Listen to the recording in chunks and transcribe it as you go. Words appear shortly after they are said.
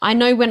I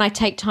know when I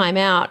take time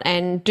out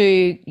and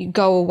do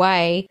go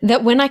away,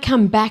 that when I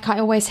come back, I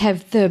always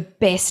have the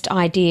best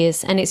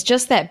ideas. And it's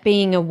just that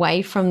being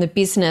away from the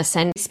business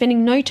and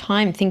spending no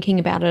time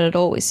thinking about it at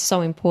all is so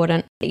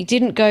important. You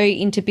didn't go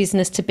into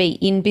business to be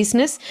in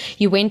business.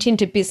 You went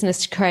into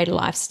business to create a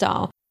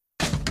lifestyle.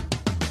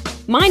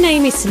 My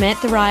name is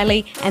Samantha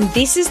Riley, and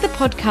this is the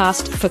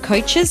podcast for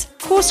coaches,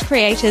 course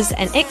creators,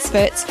 and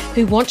experts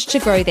who want to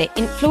grow their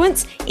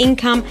influence,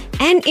 income,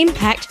 and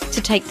impact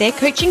to take their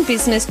coaching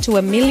business to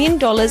 $1 million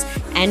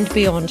and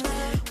beyond.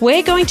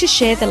 We're going to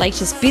share the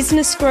latest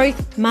business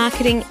growth,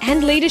 marketing,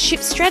 and leadership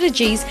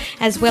strategies,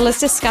 as well as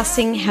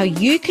discussing how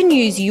you can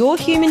use your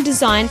human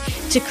design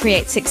to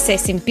create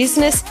success in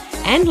business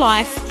and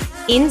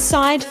life,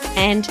 inside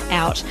and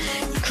out.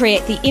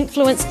 Create the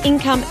influence,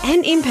 income,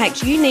 and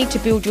impact you need to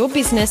build your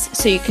business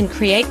so you can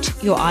create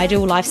your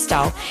ideal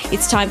lifestyle.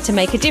 It's time to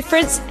make a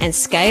difference and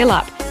scale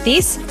up.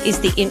 This is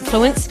the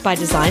Influence by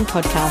Design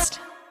podcast.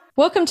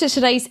 Welcome to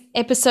today's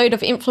episode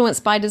of Influence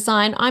by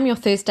Design. I'm your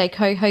Thursday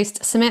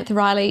co-host, Samantha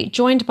Riley,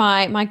 joined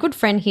by my good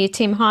friend here,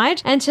 Tim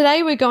Hyde. And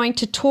today we're going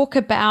to talk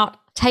about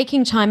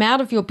taking time out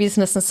of your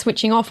business and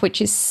switching off,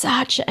 which is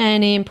such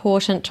an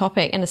important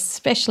topic, and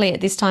especially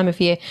at this time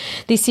of year.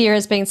 This year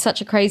has been such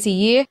a crazy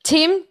year.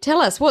 Tim, tell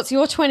us, what's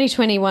your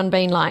 2021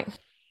 been like?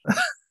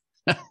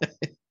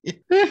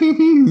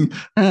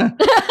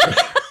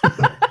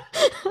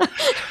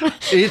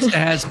 It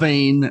has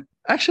been,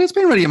 actually, it's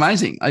been really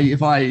amazing.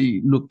 If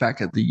I look back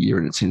at the year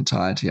in its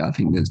entirety, I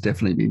think there's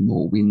definitely been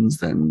more wins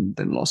than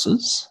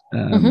losses.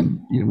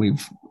 I'm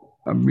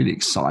really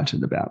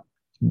excited about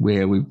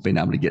where we've been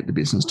able to get the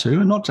business to,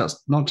 and not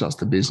just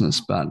the business,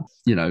 but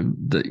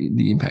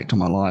the impact on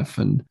my life.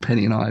 And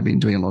Penny and I have been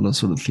doing a lot of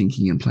sort of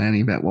thinking and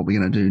planning about what we're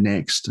going to do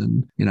next.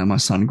 And my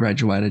son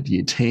graduated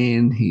year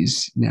 10.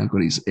 He's now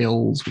got his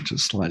L's, which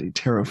is slightly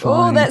terrifying.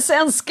 Oh, that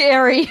sounds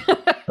scary.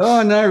 Oh,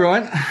 I know,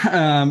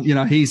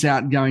 right? He's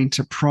out going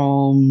to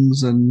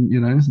proms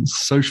and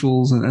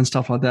socials and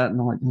stuff like that.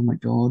 And I'm like, oh my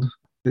God,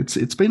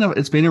 it's been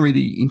a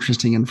really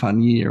interesting and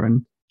fun year.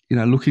 And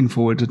looking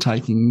forward to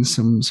taking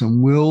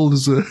some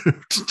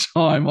well-deserved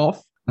time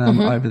off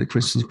over the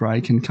Christmas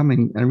break and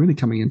really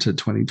coming into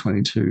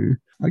 2022,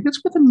 I guess,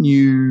 with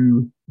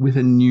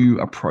a new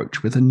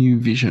approach, with a new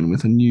vision,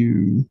 with a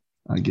new,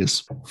 I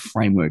guess,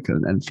 framework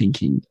and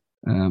thinking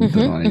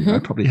that I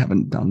probably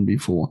haven't done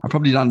before. I've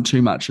probably done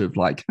too much of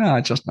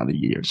it's just another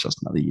year. It's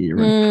just another year.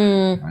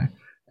 And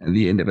at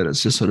the end of it,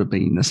 it's just sort of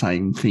been the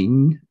same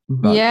thing.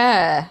 But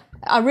yeah.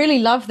 I really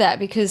love that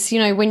because,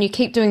 when you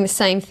keep doing the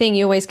same thing,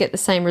 you always get the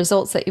same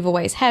results that you've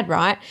always had,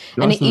 right?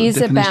 And it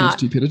is about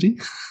stupidity.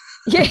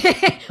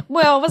 Yeah.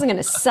 Well, I wasn't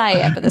going to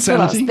say it, but that's what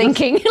I was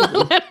thinking.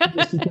 One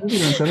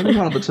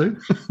of the two.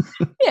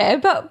 Yeah,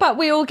 but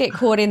we all get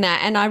caught in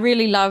that, and I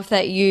really love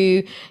that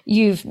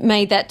you've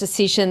made that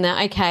decision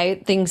that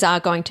okay, things are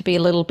going to be a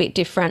little bit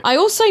different. I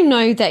also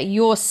know that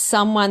you're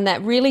someone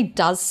that really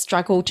does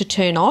struggle to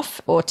turn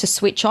off or to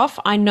switch off.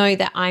 I know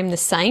that I'm the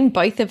same,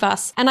 both of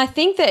us, and I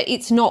think that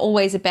it's not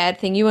always a bad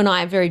thing. You and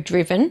I are very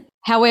driven.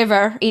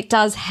 However, it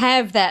does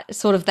have that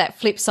sort of that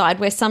flip side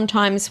where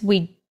sometimes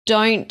we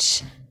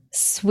don't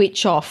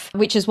switch off,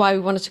 which is why we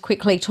wanted to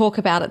quickly talk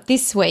about it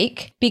this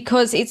week,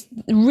 because it's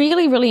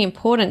really, really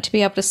important to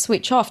be able to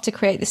switch off to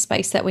create the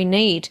space that we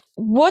need.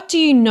 What do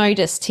you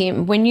notice,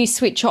 Tim, when you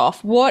switch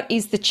off? What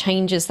is the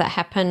changes that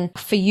happen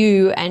for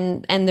you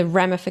and the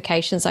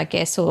ramifications, I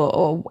guess,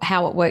 or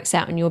how it works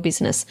out in your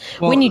business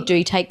when you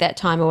do take that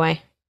time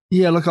away?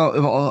 Yeah, look,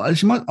 I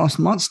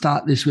might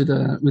start this with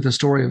a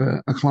story of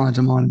a client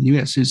of mine in the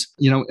US who's,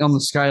 on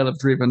the scale of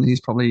driven, he's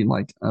probably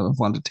like of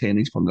 1 to 10,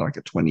 he's probably like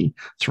a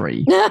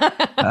 23.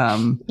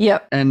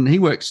 Yep. And he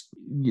works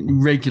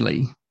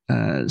regularly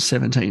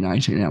 17,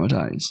 18-hour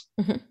days,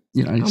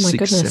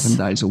 6-7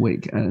 days a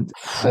week. And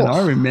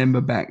I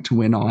remember back to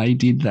when I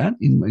did that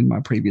in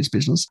my previous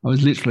business, I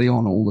was literally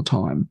on all the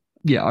time.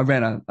 Yeah, I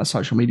ran a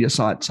social media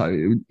site,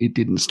 so it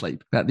didn't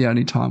sleep. About the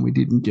only time we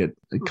didn't get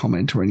a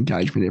comment or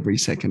engagement every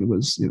second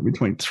was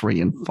between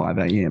 3 and 5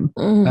 a.m.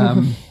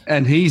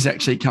 And he's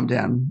actually come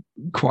down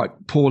quite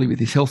poorly with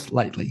his health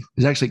lately.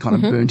 He's actually kind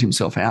of burnt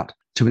himself out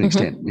to an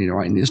extent,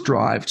 in this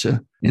drive to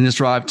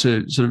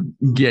sort of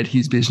get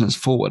his business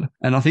forward.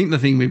 And I think the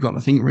thing we've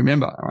got to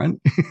remember, right,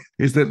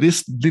 is that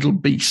this little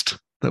beast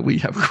that we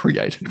have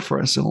created for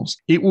ourselves,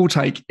 it will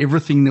take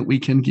everything that we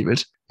can give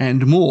it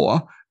and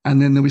more. And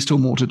then there was still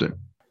more to do,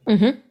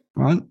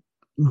 right?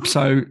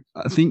 So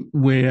I think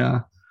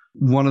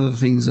one of the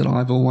things that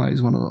I've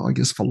always, one of the, I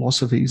guess,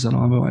 philosophies that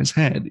I've always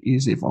had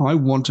is if I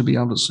want to be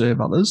able to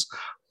serve others,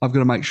 I've got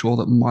to make sure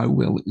that my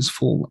well is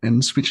full,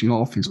 and switching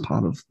off is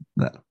part of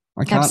that.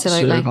 I can't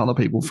serve other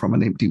people from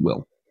an empty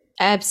well.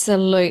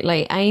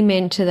 Absolutely.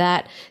 Amen to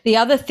that. The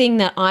other thing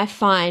that I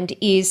find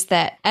is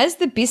that as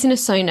the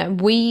business owner,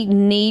 we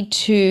need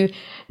to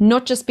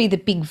not just be the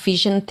big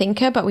vision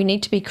thinker, but we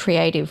need to be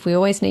creative. We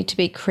always need to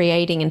be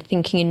creating and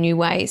thinking in new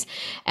ways.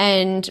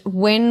 And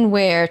when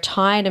we're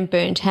tired and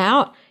burnt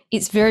out,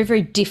 it's very,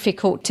 very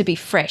difficult to be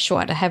fresh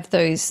or to have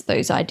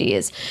those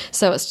ideas.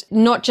 So it's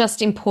not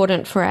just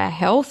important for our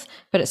health,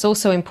 but it's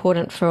also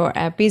important for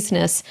our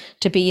business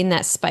to be in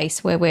that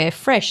space where we're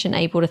fresh and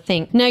able to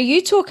think. Now,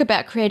 you talk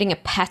about creating a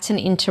pattern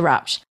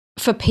interrupt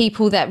for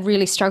people that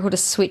really struggle to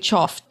switch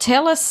off.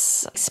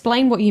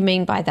 Explain what you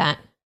mean by that.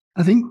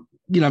 I think,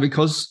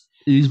 because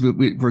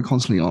we're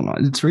constantly on,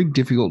 it's very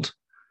difficult,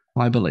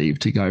 I believe,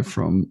 to go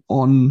from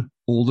on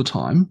all the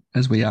time,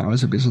 as we are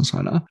as a business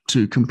owner,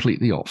 to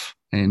completely off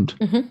and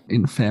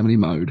in family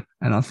mode.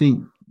 And I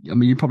think,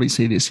 you probably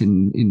see this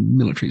in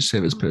military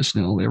service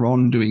personnel. They're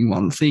on doing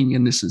one thing,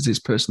 and this is this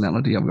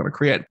personality I've got to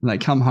create. And they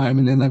come home,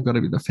 and then they've got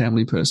to be the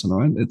family person,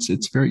 right? It's a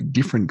very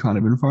different kind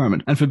of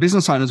environment. And for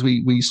business owners,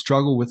 we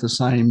struggle with the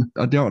same,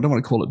 I don't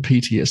want to call it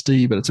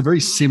PTSD, but it's a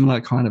very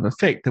similar kind of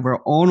effect that we're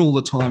on all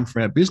the time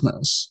for our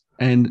business.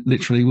 And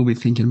literally we'll be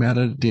thinking about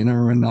it at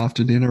dinner and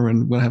after dinner,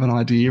 and we'll have an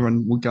idea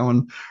and we'll go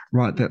and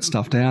write that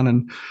stuff down.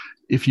 And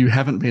if you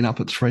haven't been up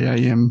at 3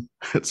 a.m.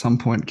 at some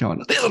point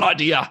going, there's an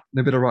idea,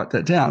 they better write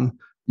that down.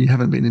 You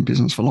haven't been in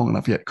business for long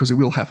enough yet, because it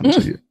will happen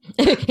to you.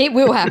 It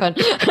will happen.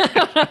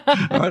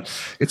 Right?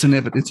 It's an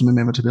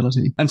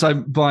inevitability. And so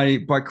by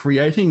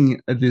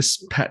creating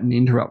this pattern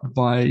interrupt,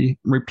 by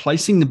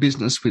replacing the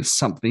business with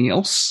something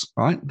else,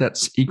 right,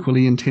 that's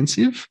equally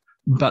intensive,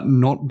 but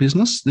not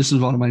business. This is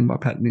what I mean by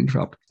pattern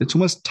interrupt. It's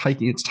almost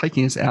taking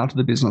us out of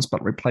the business,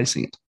 but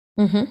replacing it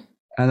and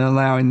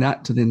allowing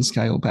that to then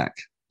scale back.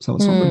 So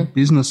it's not the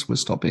business we're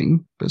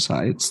stopping per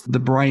se, it's the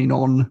brain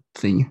on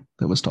thing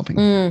that we're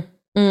stopping.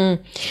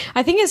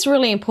 I think it's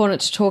really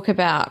important to talk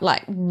about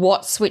like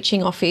what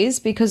switching off is,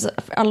 because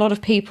a lot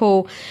of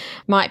people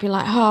might be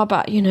like,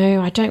 but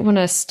I don't want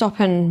to stop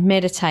and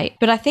meditate.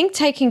 But I think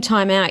taking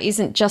time out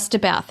isn't just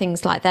about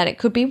things like that. It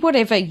could be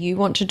whatever you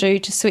want to do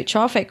to switch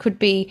off. It could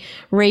be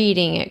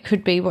reading. It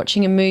could be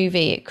watching a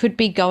movie. It could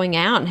be going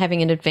out and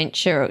having an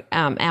adventure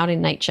out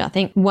in nature. I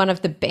think one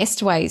of the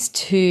best ways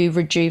to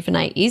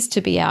rejuvenate is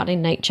to be out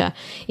in nature.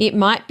 It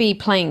might be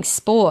playing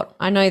sport.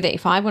 I know that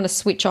if I want to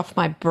switch off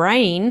my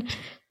brain,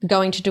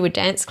 going to do a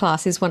dance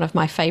class is one of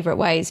my favorite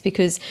ways,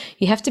 because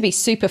you have to be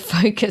super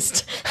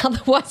focused.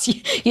 Otherwise,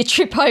 you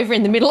trip over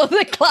in the middle of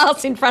the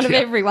class in front of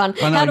everyone.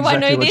 How do I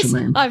know this?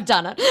 I've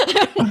done it.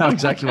 I know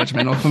exactly what you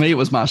mean. Well, for me, it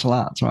was martial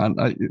arts, right?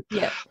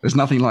 There's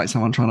nothing like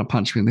someone trying to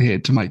punch you in the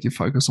head to make you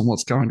focus on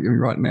what's going on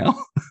right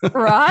now.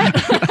 Right.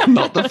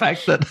 Not the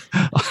fact that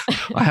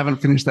I haven't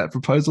finished that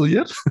proposal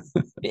yet.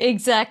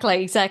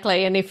 Exactly.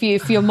 And if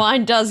your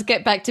mind does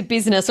get back to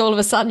business, all of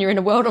a sudden you're in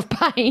a world of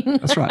pain.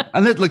 That's right.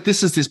 And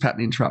this is this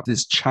pattern interrupt,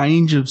 this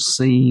change of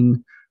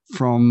scene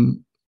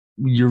from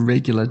your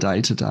regular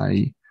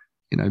day-to-day,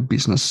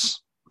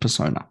 business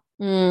persona.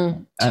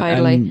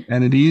 Totally.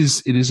 And it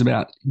is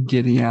about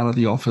getting out of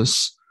the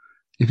office.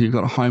 If you've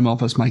got a home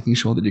office, making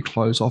sure that you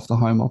close off the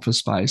home office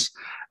space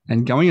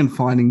and going and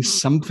finding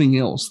something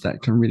else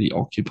that can really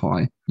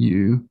occupy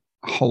you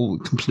whole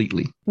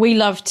completely. We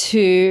love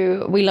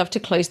to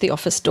close the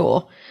office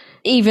door.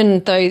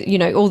 Even though,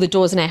 all the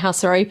doors in our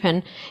house are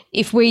open,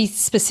 if we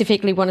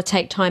specifically want to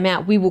take time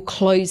out, we will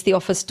close the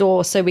office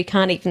door so we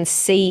can't even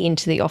see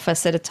into the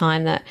office at a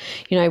time that,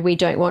 we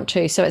don't want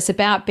to. So it's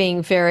about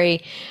being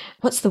very,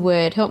 what's the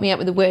word? Help me out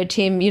with the word,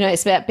 Tim.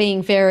 It's about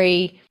being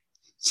very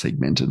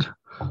segmented.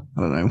 I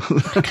don't know.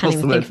 I can't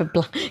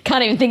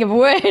even think of a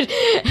word.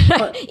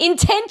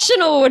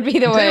 Intentional would be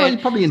the word.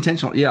 Probably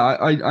intentional. Yeah,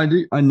 I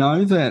do. I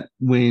know that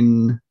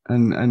when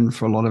and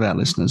for a lot of our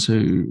listeners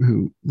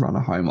who run a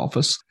home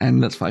office,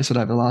 and let's face it,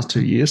 over the last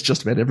 2 years,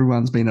 just about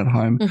everyone's been at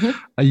home.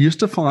 I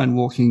used to find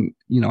walking.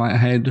 I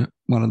had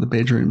one of the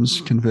bedrooms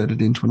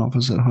converted into an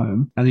office at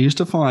home, and I used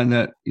to find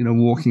that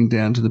walking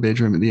down to the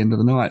bedroom at the end of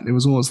the night, it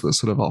was always the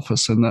sort of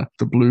office and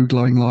the blue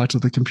glowing light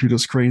of the computer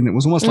screen. It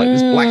was almost like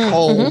this black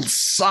hole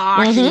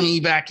sucking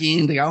me back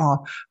in to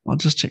go, I'll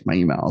just check my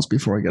emails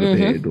before I go to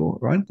bed. Or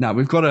right now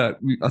we've got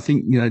I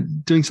think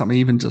doing something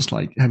even just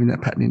like having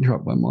that pattern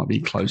interrupt one might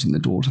be closing the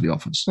door to the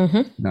office,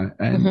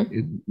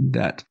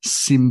 that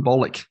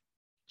symbolic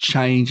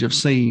change of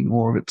scene,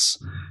 or if it's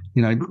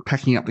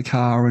packing up the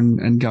car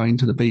and going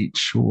to the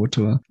beach or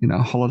to a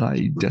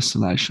holiday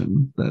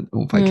destination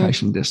or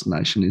vacation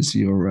destination is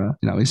your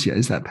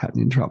is that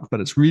pattern interrupt. But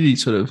it's really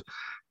sort of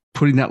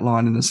putting that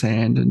line in the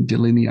sand and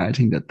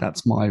delineating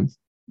that's my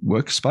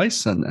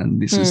workspace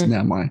and this is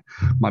now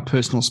my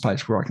personal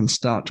space where I can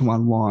start to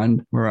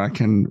unwind, where I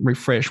can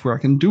refresh, where I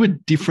can do a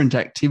different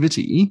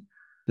activity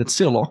that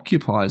still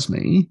occupies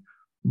me,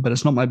 but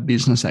it's not my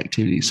business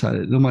activity. So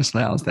it almost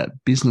allows that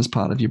business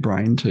part of your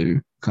brain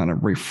to kind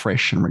of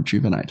refresh and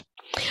rejuvenate.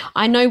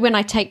 I know when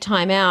I take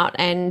time out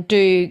and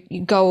do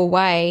go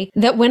away,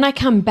 that when I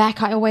come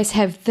back, I always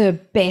have the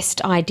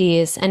best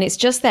ideas. And it's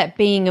just that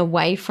being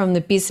away from the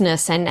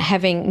business and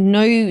having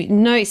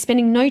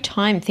spending no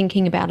time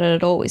thinking about it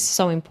at all is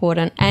so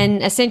important.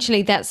 And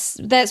essentially that's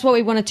what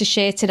we wanted to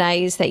share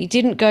today, is that you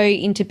didn't go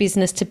into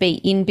business to be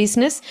in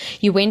business.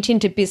 You went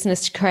into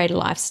business to create a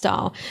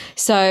lifestyle.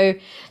 So,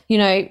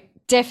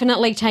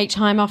 definitely take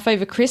time off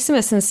over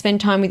Christmas and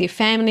spend time with your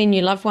family and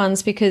your loved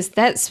ones, because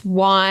that's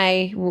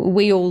why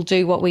we all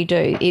do what we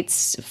do.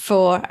 It's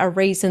for a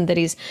reason that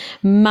is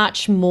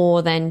much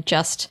more than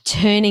just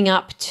turning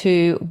up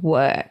to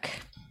work.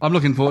 I'm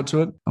looking forward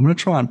to it. I'm going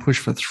to try and push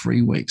for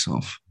 3 weeks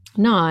off.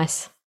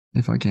 Nice.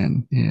 If I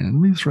can. Yeah,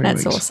 maybe 3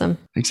 weeks. That's awesome.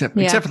 Except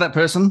for that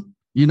person,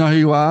 you know who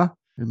you are,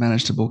 who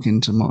managed to book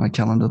into my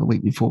calendar the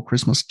week before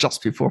Christmas,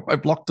 just before I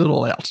blocked it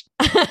all out.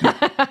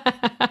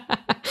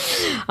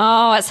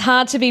 Oh, it's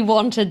hard to be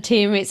wanted,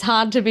 Tim. It's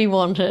hard to be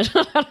wanted.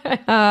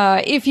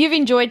 If you've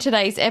enjoyed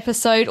today's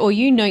episode, or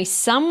you know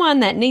someone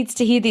that needs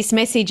to hear this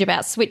message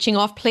about switching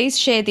off, please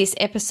share this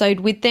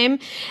episode with them.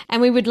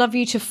 And we would love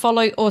you to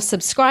follow or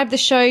subscribe the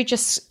show.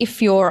 Just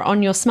if you're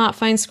on your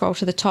smartphone, scroll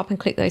to the top and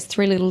click those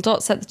 3 little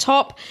dots at the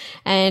top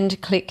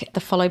and click the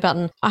follow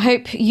button. I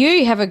hope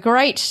you have a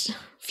great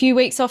few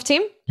weeks off,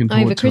 Tim,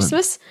 over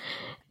Christmas.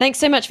 Thanks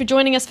so much for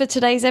joining us for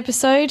today's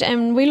episode,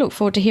 and we look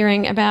forward to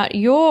hearing about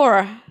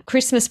your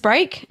Christmas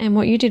break and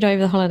what you did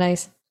over the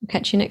holidays. We'll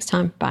catch you next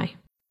time. Bye.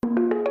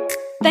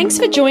 Thanks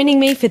for joining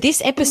me for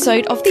this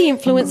episode of the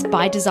Influence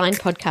by Design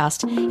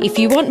podcast. If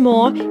you want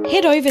more,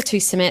 head over to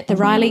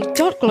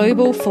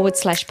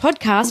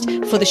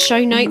SamanthaRiley.global/podcast for the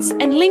show notes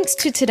and links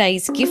to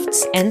today's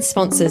gifts and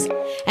sponsors.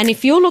 And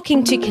if you're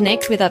looking to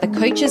connect with other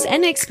coaches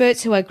and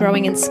experts who are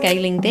growing and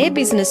scaling their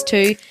business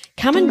too,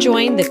 come and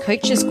join the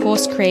Coaches,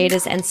 Course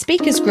Creators and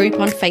Speakers group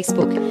on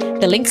Facebook.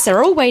 The links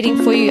are all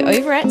waiting for you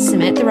over at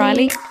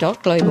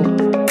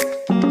SamanthaRiley.global.